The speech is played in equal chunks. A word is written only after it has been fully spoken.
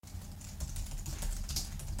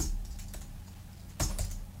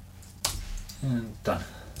And done.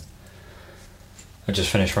 I just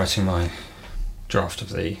finished writing my draft of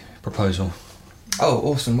the proposal. Oh,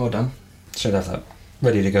 awesome, well done. Should have that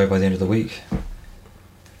ready to go by the end of the week.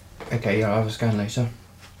 Okay, yeah, I was going later.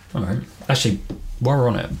 Alright. Actually, while we're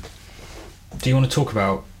on it, do you want to talk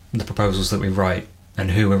about the proposals that we write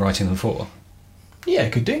and who we're writing them for? Yeah,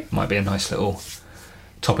 could do. Might be a nice little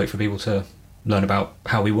topic for people to learn about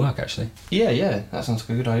how we work, actually. Yeah, that sounds like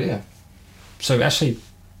a good idea. So actually,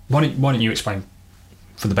 why don't you explain,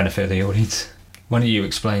 for the benefit of the audience, why don't you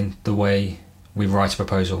explain the way we write a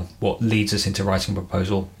proposal, what leads us into writing a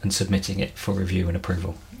proposal and submitting it for review and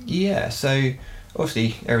approval? Yeah, so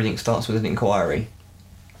obviously everything starts with an inquiry.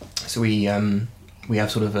 So we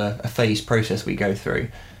have sort of a phased process we go through.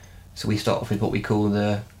 So we start off with what we call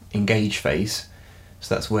the engage phase.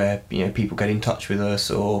 So that's where, people get in touch with us,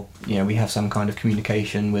 or, we have some kind of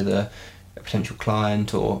communication with a potential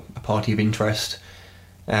client or a party of interest.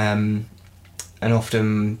 And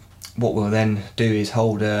often what we'll then do is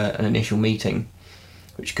hold an initial meeting,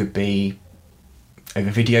 which could be over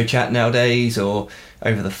video chat nowadays or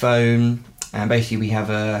over the phone. And basically we have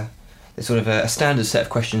a standard set of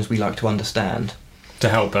questions we like to understand. To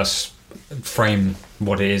help us frame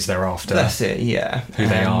what it is they're after. That's it, yeah. Who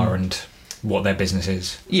they are and what their business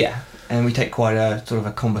is. Yeah, and we take quite a sort of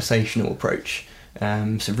a conversational approach.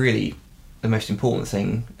 So really, the most important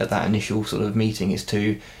thing at that initial sort of meeting is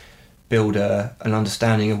to build an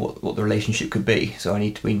understanding of what the relationship could be. So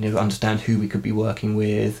we need to understand who we could be working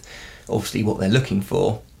with, obviously what they're looking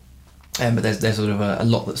for, but there's sort of a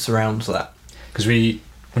lot that surrounds that. Because we're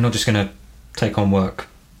not just going to take on work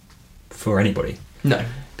for anybody. No.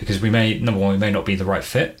 Because number one, we may not be the right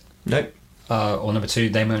fit. Nope. Or number two,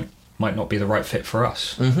 they might not be the right fit for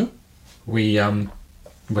us. Mm-hmm.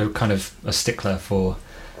 We're kind of a stickler for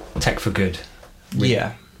tech for good. We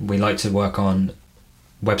like to work on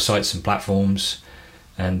websites and platforms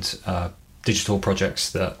and digital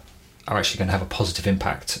projects that are actually going to have a positive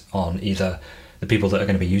impact on either the people that are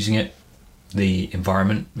going to be using it, the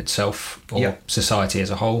environment itself, or society as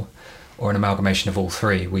a whole, or an amalgamation of all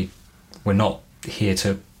three. We're not here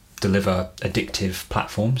to deliver addictive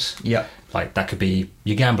platforms. Yeah. Like that could be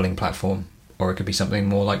your gambling platform, or it could be something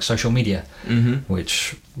more like social media,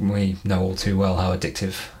 which we know all too well how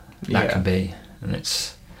addictive that can be, and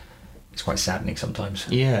it's quite saddening sometimes.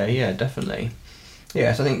 Yeah, definitely.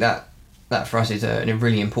 Yeah, so I think that for us is a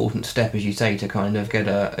really important step, as you say, to kind of get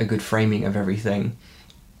a good framing of everything.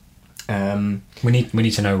 We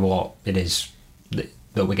need to know what it is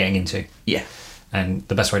that we're getting into. Yeah. And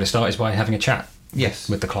the best way to start is by having a chat. Yes.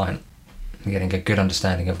 With the client and getting a good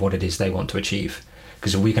understanding of what it is they want to achieve.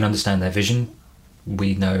 Because if we can understand their vision,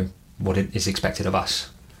 we know what it is expected of us.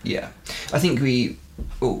 Yeah. I think we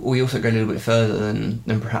also go a little bit further than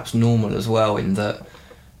perhaps normal as well, in that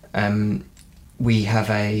we have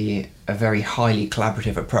a very highly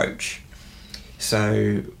collaborative approach.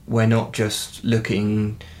 So we're not just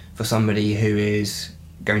looking for somebody who is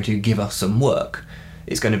going to give us some work.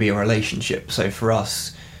 It's going to be a relationship. So for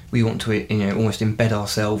us, we want to almost embed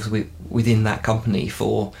ourselves within that company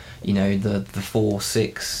for the 4,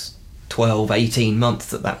 6, 12, 18 months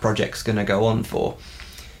that project's going to go on for.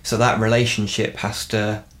 So that relationship has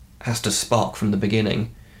to spark from the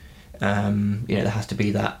beginning. There has to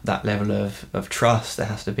be that level of trust. There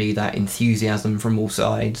has to be that enthusiasm from all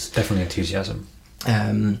sides. Definitely enthusiasm.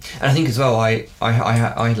 And I think as well,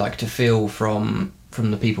 I like to feel from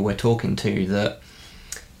the people we're talking to that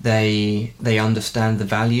they understand the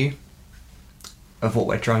value of what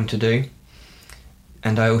we're trying to do,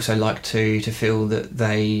 and I also like to feel that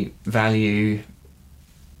they value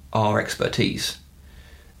our expertise.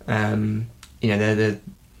 There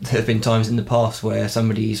have been times in the past where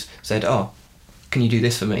somebody's said, "Oh, can you do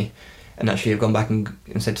this for me?" And actually I've gone back and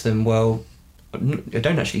said to them, "Well, I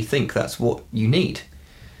don't actually think that's what you need."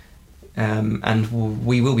 And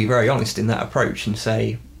we will be very honest in that approach and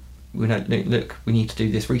say, look, we need to do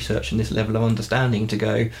this research and this level of understanding to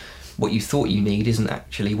go, what you thought you need isn't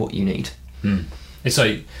actually what you need. It's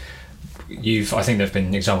like I think there have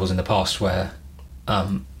been examples in the past where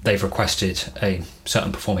they've requested a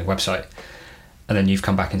certain performing website, and then you've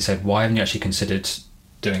come back and said, why haven't you actually considered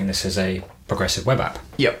doing this as a progressive web app?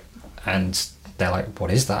 Yep. And they're like,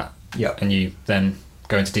 what is that? Yep. And you then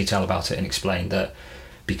go into detail about it and explain that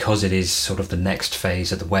because it is sort of the next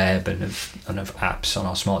phase of the web and of apps on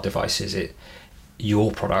our smart devices,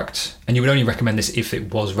 your product, and you would only recommend this if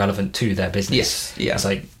it was relevant to their business. Yes, yeah. It's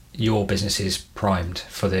like your business is primed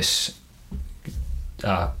for this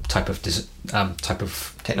type of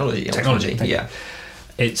technology. Yeah,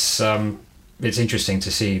 it's interesting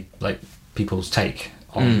to see like people's take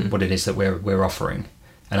on what it is that we're offering,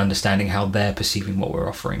 and understanding how they're perceiving what we're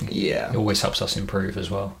offering. Yeah, it always helps us improve as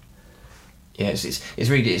well. Yeah, it's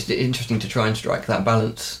really interesting to try and strike that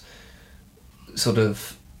balance, sort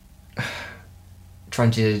of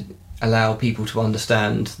trying to allow people to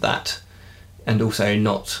understand that, and also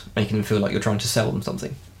not making them feel like you're trying to sell them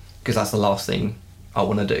something, because that's the last thing I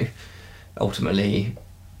want to do. Ultimately,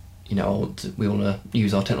 we want to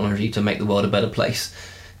use our technology to make the world a better place.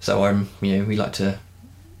 So we like to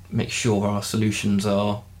make sure our solutions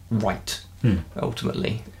are right.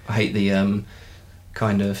 Ultimately, I hate the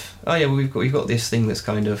kind of, we've got this thing that's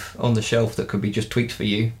kind of on the shelf that could be just tweaked for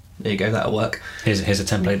you. There you go, that'll work. Here's a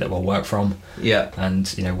template that will work from. Yeah.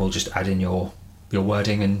 And we'll just add in your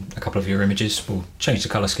wording and a couple of your images. We'll change the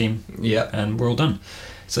colour scheme. Yeah. And we're all done.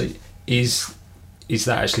 So is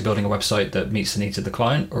that actually building a website that meets the needs of the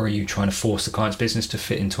client, or are you trying to force the client's business to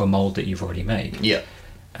fit into a mould that you've already made? Yeah.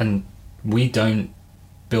 And we don't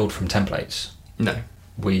build from templates. No.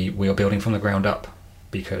 We are building from the ground up,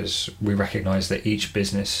 because we recognise that each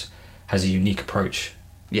business has a unique approach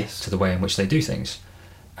to the way in which they do things.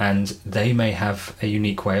 And they may have a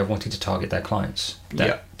unique way of wanting to target their clients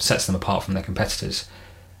that sets them apart from their competitors.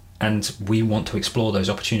 And we want to explore those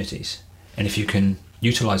opportunities. And if you can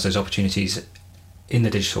utilise those opportunities in the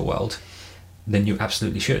digital world, then you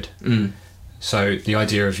absolutely should. So the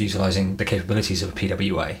idea of utilising the capabilities of a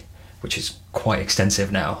PWA, which is quite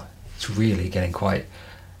extensive now, it's really getting quite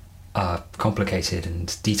complicated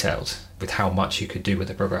and detailed with how much you could do with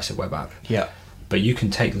a progressive web app. Yeah. But you can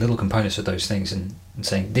take little components of those things and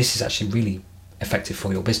saying, this is actually really effective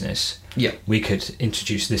for your business. Yeah. We could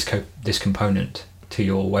introduce this component to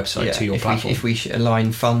your website, to your platform. If we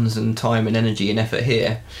align funds and time and energy and effort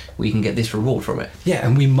here, we can get this reward from it. Yeah,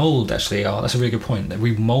 and we mould, that's a really good point, that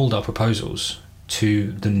we mould our proposals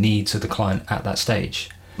to the needs of the client at that stage.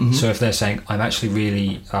 Mm-hmm. So if they're saying, I'm actually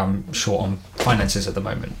really short on finances at the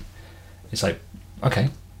moment, it's like, okay,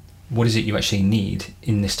 what is it you actually need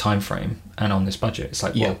in this time frame and on this budget? It's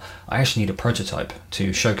like, well, I actually need a prototype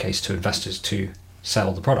to showcase to investors to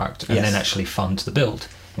sell the product and then actually fund the build.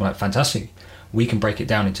 I'm like, fantastic. We can break it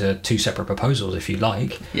down into 2 separate proposals if you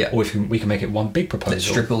like, or if we can make it one big proposal. Let's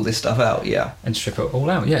strip all this stuff out, and strip it all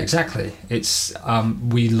out. Yeah, exactly. It's our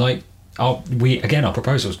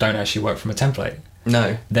proposals don't actually work from a template.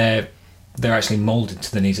 No, they're actually molded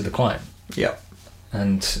to the needs of the client. Yeah,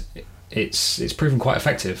 and it's proven quite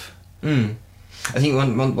effective. I think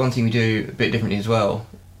one thing we do a bit differently as well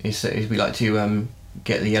is we like to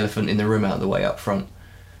get the elephant in the room out of the way up front.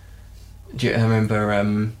 I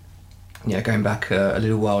remember going back a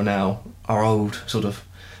little while now, our old sort of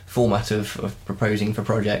format of proposing for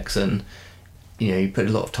projects, and you put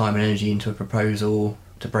a lot of time and energy into a proposal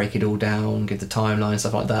to break it all down, give the timeline,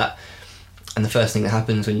 stuff like that. And the first thing that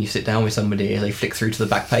happens when you sit down with somebody is they flick through to the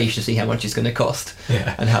back page to see how much it's going to cost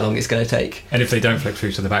and how long it's going to take. And if they don't flick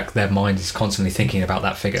through to the back, their mind is constantly thinking about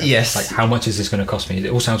that figure. Yes. Like, how much is this going to cost me?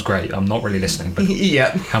 It all sounds great. I'm not really listening, but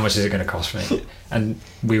how much is it going to cost me? And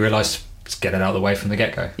we realised, let's get it out of the way from the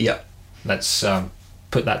get-go. Yeah. Let's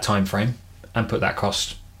put that time frame and put that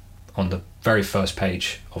cost on the very first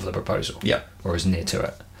page of the proposal. Yeah. Or as near to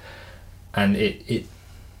it. And it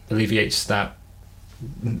alleviates that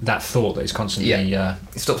thought that is constantly it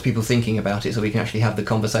stops people thinking about it, so we can actually have the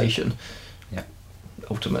conversation.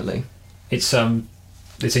 Ultimately, it's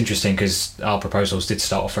interesting because our proposals did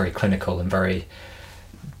start off very clinical and very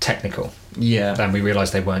technical, and we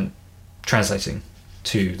realized they weren't translating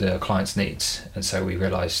to the client's needs, and so we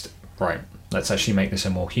realized, right, let's actually make this a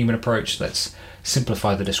more human approach. Let's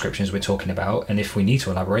simplify the descriptions we're talking about, and if we need to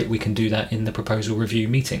elaborate, we can do that in the proposal review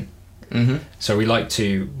meeting. Mm-hmm. So we like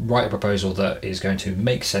to write a proposal that is going to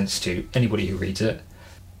make sense to anybody who reads it.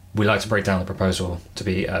 We like to break down the proposal to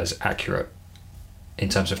be as accurate in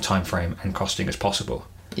terms of time frame and costing as possible.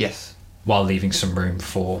 Yes. While leaving some room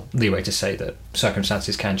for leeway to say that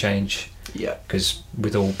circumstances can change. Yeah. Because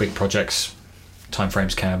with all big projects,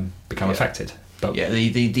 timeframes can become affected. But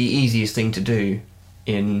the easiest thing to do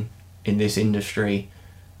in this industry,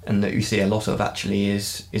 and that you see a lot of actually,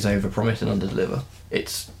 is overpromise and underdeliver.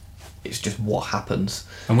 It's just what happens.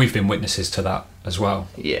 And we've been witnesses to that as well.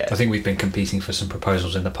 Yeah. I think we've been competing for some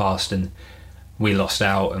proposals in the past and we lost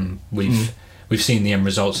out, and we've seen the end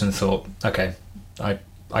results and thought, okay,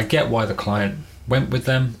 I get why the client went with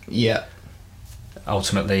them. Yeah.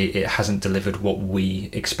 Ultimately, it hasn't delivered what we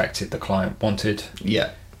expected the client wanted. Yeah.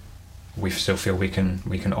 We still feel we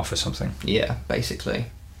can offer something. Yeah, basically.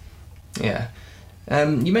 Yeah.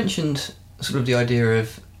 You mentioned sort of the idea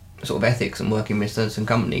of sort of ethics and working with certain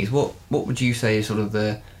companies. What would you say is sort of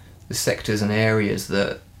the sectors and areas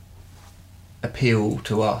that appeal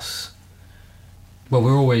to us? Well,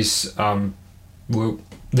 we're always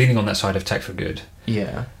leaning on that side of tech for good.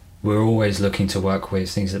 Yeah. We're always looking to work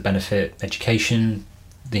with things that benefit education,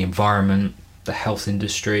 the environment, the health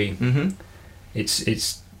industry. Mm-hmm.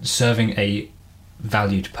 It's serving a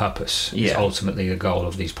valued purpose is ultimately the goal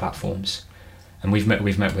of these platforms. And we've met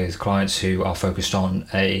with clients who are focused on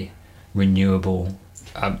a renewable,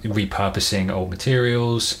 repurposing old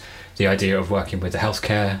materials, the idea of working with the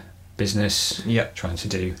healthcare business, trying to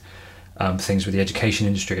do things with the education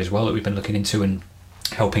industry as well that we've been looking into, and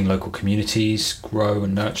helping local communities grow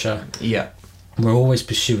and nurture. Yeah. We're always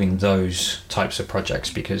pursuing those types of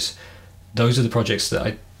projects because those are the projects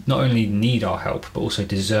that not only need our help but also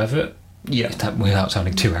deserve it. Yeah. Without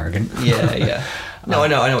sounding too arrogant. Yeah. No, I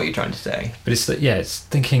know what you're trying to say. But it's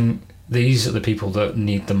thinking these are the people that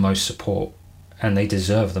need the most support and they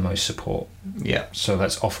deserve the most support. Yeah. So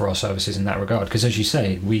let's offer our services in that regard. Because as you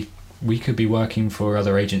say, we could be working for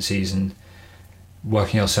other agencies and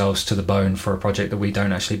working ourselves to the bone for a project that we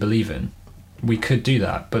don't actually believe in. We could do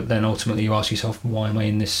that, but then ultimately you ask yourself, why am I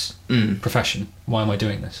in this profession? Why am I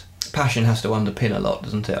doing this? Passion has to underpin a lot,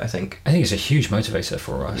 doesn't it, I think? I think it's a huge motivator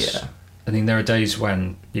for us. Yeah. I think there are days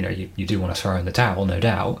when, you do want to throw in the towel, no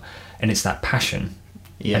doubt, and it's that passion.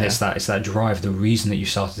 Yeah. And it's that drive, the reason that you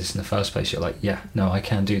started this in the first place. You're like, I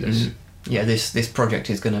can do this. Yeah, this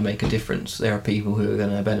project is going to make a difference. There are people who are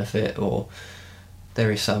going to benefit, or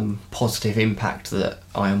there is some positive impact that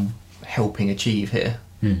I am helping achieve here.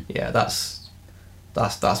 Yeah, that's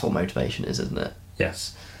what motivation is, isn't it?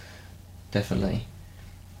 Yes, definitely.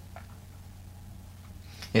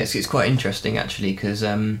 Yeah, it's quite interesting actually, because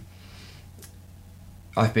I've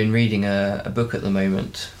been reading a book at the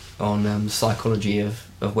moment on the psychology of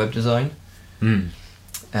web design.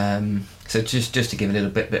 So just to give a little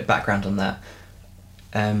bit of background on that,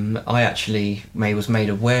 I actually was made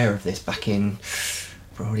aware of this back in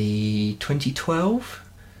probably 2012.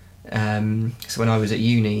 So when I was at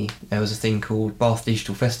uni, there was a thing called Bath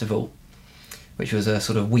Digital Festival, which was a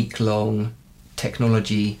sort of week-long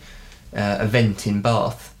technology event in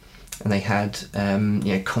Bath, and they had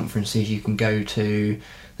conferences you can go to.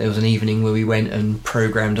 There was an evening where we went and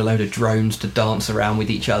programmed a load of drones to dance around with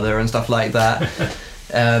each other and stuff like that.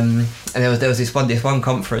 And there was this one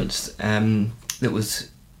conference that was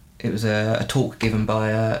a talk given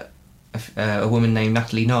by a woman named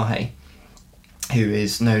Natalie Nahe, who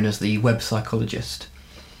is known as the web psychologist,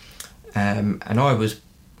 and I was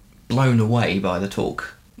blown away by the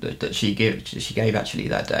talk that she gave actually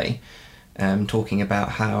that day, talking about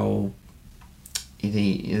how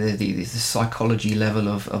the psychology level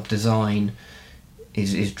of design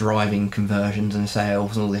is driving conversions and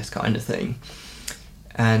sales and all this kind of thing.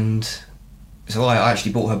 And so I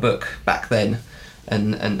actually bought her book back then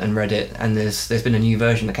and read it, and there's been a new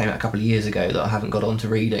version that came out a couple of years ago that I haven't got on to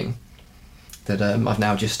reading, that I've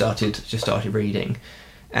now just started reading.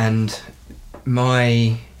 And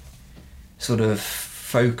my sort of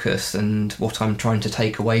focus and what I'm trying to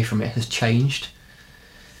take away from it has changed,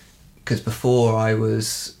 because before I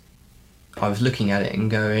was looking at it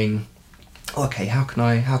and going, okay, how can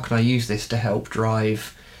I use this to help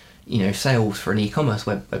drive sales for an e-commerce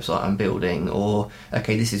website I'm building, or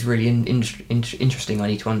okay, this is really interesting, I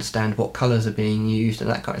need to understand what colours are being used and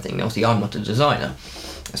that kind of thing. Now, obviously I'm not a designer,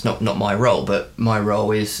 it's not my role, but my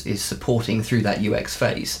role is supporting through that UX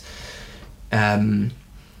phase. But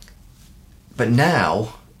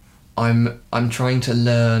now I'm trying to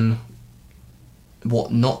learn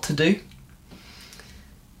what not to do.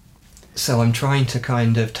 So I'm trying to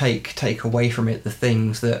kind of take away from it the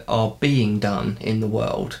things that are being done in the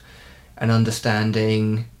world, and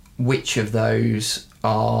understanding which of those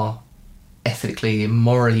are ethically and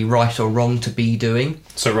morally right or wrong to be doing.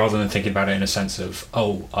 So rather than thinking about it in a sense of,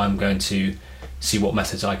 I'm going to see what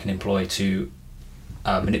methods I can employ to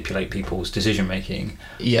manipulate people's decision making,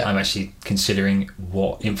 I'm actually considering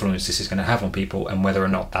what influence this is going to have on people and whether or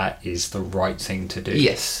not that is the right thing to do.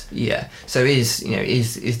 Yes, yeah. So is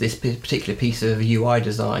this particular piece of UI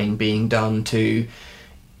design being done to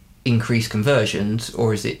increase conversions,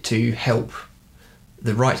 or is it to help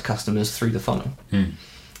the right customers through the funnel?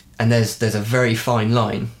 And there's a very fine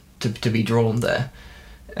line to be drawn there.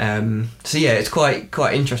 So yeah, it's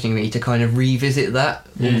quite interesting to me to kind of revisit that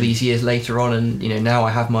all these years later on, and now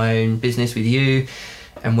I have my own business with you,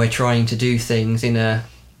 and we're trying to do things in a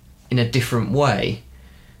different way.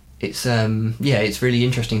 It's it's really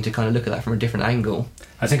interesting to kind of look at that from a different angle.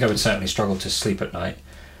 I think I would certainly struggle to sleep at night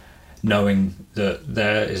knowing that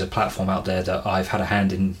there is a platform out there that I've had a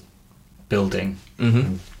hand in building,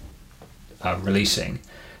 and releasing,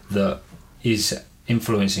 that is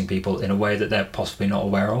influencing people in a way that they're possibly not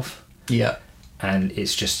aware of. Yeah. and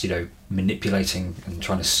it's just, manipulating and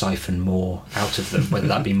trying to siphon more out of them, whether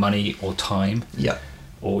that be money or time,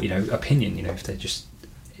 or opinion. If they're just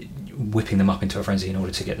whipping them up into a frenzy in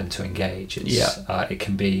order to get them to engage, it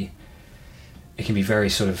can be very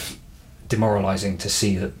sort of demoralizing to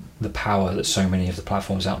see the power that so many of the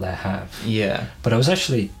platforms out there have. But I was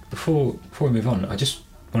actually, before we move on, I just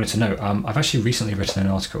wanted to know, I've actually recently written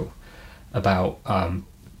an article about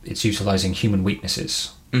it's utilizing human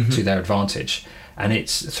weaknesses to their advantage, and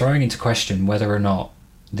it's throwing into question whether or not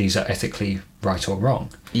these are ethically right or wrong.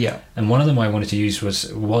 And one of them I wanted to use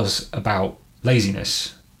was about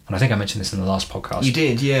laziness, and I think I mentioned this in the last podcast. You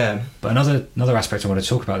did, yeah. But another aspect I want to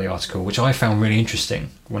talk about the article, which I found really interesting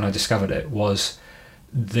when I discovered it, was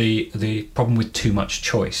the problem with too much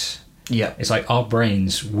choice. It's like our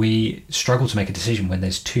brains, we struggle to make a decision when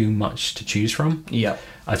there's too much to choose from.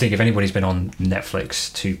 I think if anybody's been on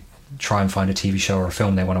Netflix to try and find a TV show or a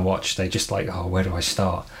film they want to watch, they just like, oh, where do I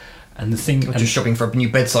start? And the thing, I'm just shopping for a new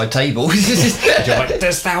bedside table. You're like,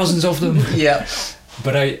 there's thousands of them.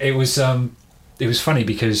 But it was funny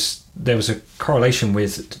because there was a correlation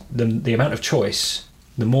with the amount of choice.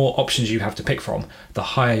 The more options you have to pick from, the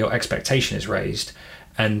higher your expectation is raised,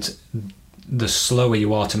 and the slower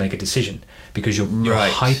you are to make a decision, because you're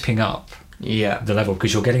hyping up the level,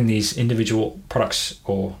 because you're getting these individual products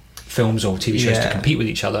or films or TV shows to compete with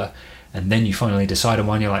each other, and then you finally decide on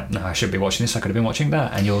one. You're like, no, I shouldn't be watching this, I could have been watching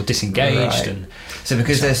that, and you're disengaged. And so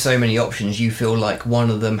because there's so many options, you feel like one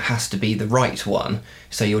of them has to be the right one,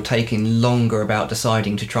 so you're taking longer about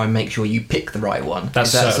deciding to try and make sure you pick the right one.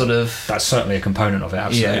 That's certainly a component of it,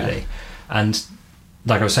 absolutely. And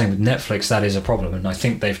like I was saying with Netflix, that is a problem, and I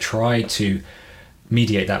think they've tried to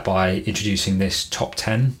mediate that by introducing this top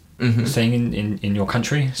 10 thing in your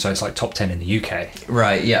country. So it's like top 10 in the UK,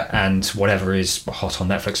 and whatever is hot on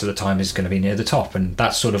Netflix at the time is going to be near the top, and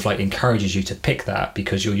that sort of like encourages you to pick that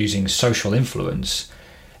because you're using social influence.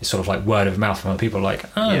 It's sort of like word of mouth from other people, like,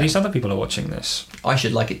 these other people are watching this, I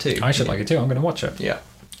should like it too, I'm going to watch it.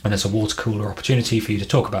 And there's a water cooler opportunity for you to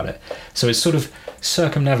talk about it. So it's sort of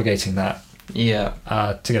circumnavigating that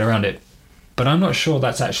to get around it. But I'm not sure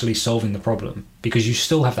that's actually solving the problem, because you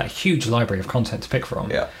still have that huge library of content to pick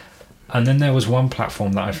from. And then there was one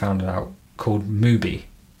platform that I found out called Mubi,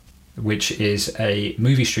 which is a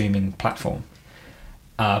movie streaming platform.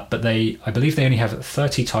 But I believe they only have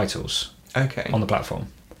 30 titles on the platform.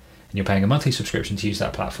 And you're paying a monthly subscription to use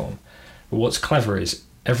that platform. But what's clever is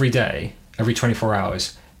every day, every 24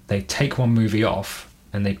 hours, they take one movie off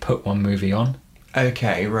and they put one movie on.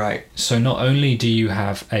 So not only do you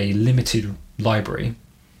have a limited library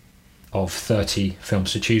of 30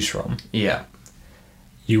 films to choose from,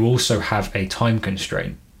 you also have a time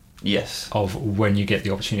constraint of when you get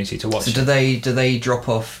the opportunity to watch. So do they drop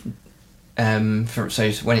off,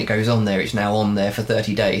 so when it goes on there, it's now on there for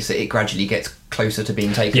 30 days, so it gradually gets closer to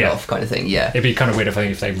being taken off, kind of thing? It'd be kind of weird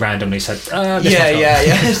if they randomly said,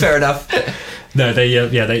 it's fair enough. No,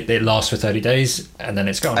 they last for 30 days and then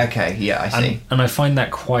it's gone. I see. And I find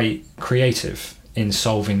that quite creative in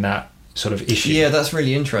solving that sort of issue. That's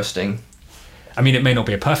really interesting. I mean, it may not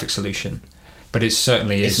be a perfect solution, but it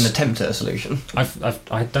certainly is. It's an attempt at a solution. I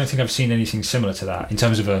don't think I've seen anything similar to that in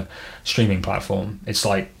terms of a streaming platform. It's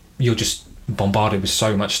like you're just bombarded with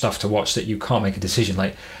so much stuff to watch that you can't make a decision.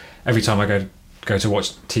 Like every time I go to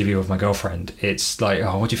watch TV with my girlfriend, it's like,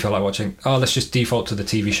 oh, what do you feel like watching? Oh, let's just default to the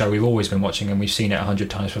TV show we've always been watching and we've seen it 100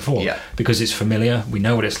 times before. Because it's familiar, we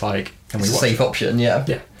know what it's like, and it's a safe option.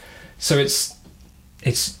 So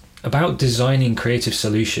it's about designing creative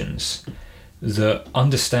solutions that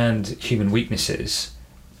understand human weaknesses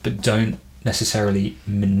but don't necessarily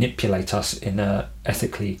manipulate us in a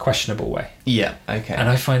ethically questionable way. And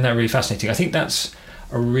I find that really fascinating. I think that's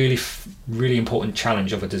a really really important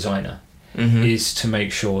challenge of a designer, is to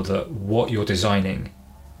make sure that what you're designing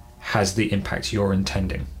has the impact you're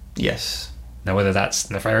intending. Now, whether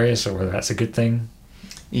that's nefarious or whether that's a good thing,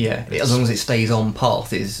 as long as it stays on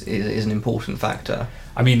path is an important factor.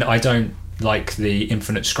 I mean, I don't like the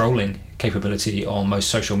infinite scrolling capability on most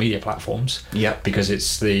social media platforms, because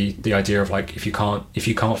it's the idea of like, if you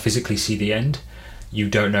can't physically see the end, you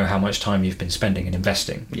don't know how much time you've been spending and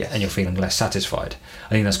investing, and you're feeling less satisfied. I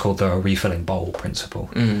think that's called the refilling bowl principle.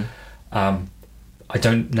 I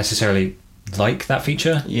don't necessarily like that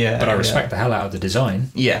feature, but I respect the hell out of the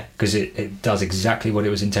design, because it does exactly what it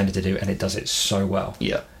was intended to do, and it does it so well.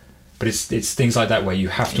 But it's things like that where you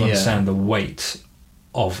have to understand the weight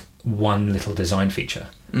of one little design feature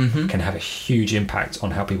can have a huge impact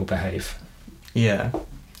on how people behave.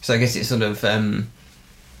 So I guess it's sort of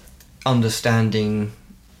understanding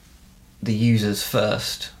the users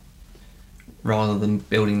first, rather than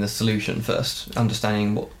building the solution first,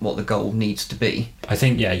 understanding what the goal needs to be. I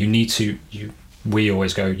think, you need to, we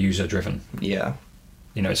always go user driven. Yeah.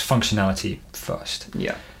 It's functionality first.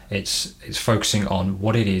 Yeah. It's focusing on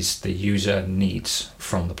what it is the user needs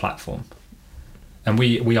from the platform. And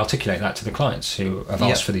we articulate that to the clients who have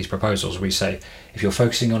asked for these proposals. We say, if you're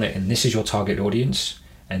focusing on it and this is your target audience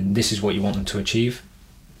and this is what you want them to achieve,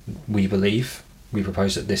 we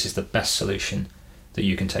propose that this is the best solution that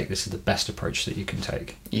you can take. This is the best approach that you can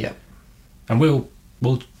take. Yeah. And we'll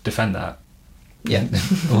defend that. Yeah.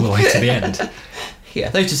 All the way to the end. Yeah,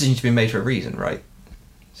 those decisions have been made for a reason, right?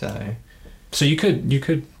 So you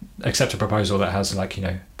could accept a proposal that has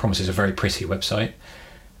promises a very pretty website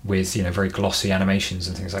with very glossy animations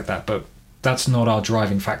and things like that, but that's not our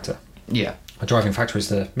driving factor. Yeah. Our driving factor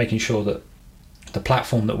is making sure that the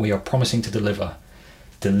platform that we are promising to deliver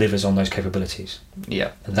delivers on those capabilities.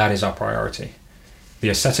 Yeah. And that is our priority. The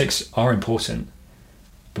aesthetics are important,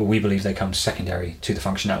 but we believe they come secondary to the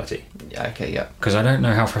functionality. Yeah, okay, yeah. Because I don't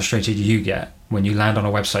know how frustrated you get when you land on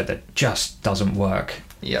a website that just doesn't work.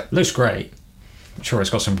 Yeah. It looks great. I'm sure it's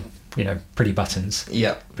got some, pretty buttons.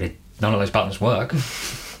 Yeah. But none of those buttons work.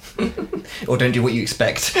 Or don't do what you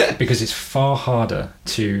expect. Because it's far harder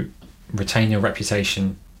to retain your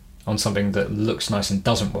reputation on something that looks nice and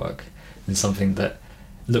doesn't work than something that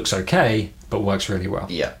looks okay but works really well.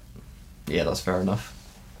 Yeah. Yeah, that's fair enough.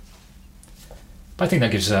 But I think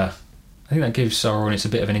that gives our audience a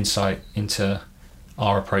bit of an insight into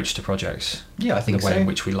our approach to projects. Yeah, I think the way so. in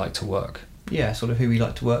which we like to work. Yeah, sort of who we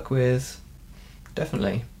like to work with.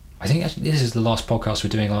 Definitely. I think this is the last podcast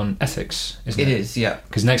we're doing on ethics, isn't it? It is, yeah.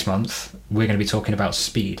 Because next month we're going to be talking about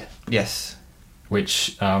speed. Yes.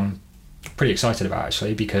 Which I'm pretty excited about,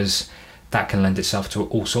 actually, because that can lend itself to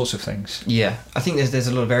all sorts of things. Yeah, I think there's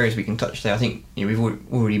a lot of areas we can touch there. I think we've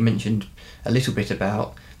already mentioned a little bit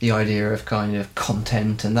about the idea of kind of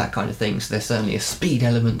content and that kind of thing. So there's certainly a speed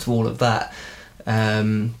element to all of that.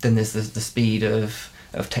 Then there's the speed of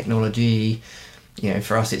technology.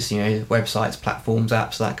 For us it's websites, platforms,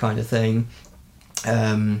 apps, that kind of thing.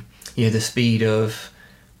 The speed of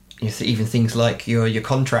even things like your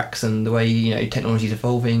contracts and the way technology is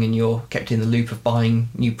evolving and you're kept in the loop of buying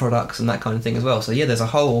new products and that kind of thing as well. So yeah, there's a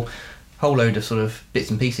whole load of sort of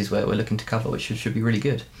bits and pieces where we're looking to cover, which should be really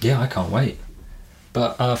good. Yeah, I can't wait.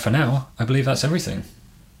 But for now, I believe that's everything.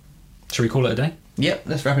 Shall we call it a day? Yep,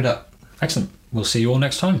 let's wrap it up. Excellent. We'll see you all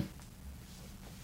next time.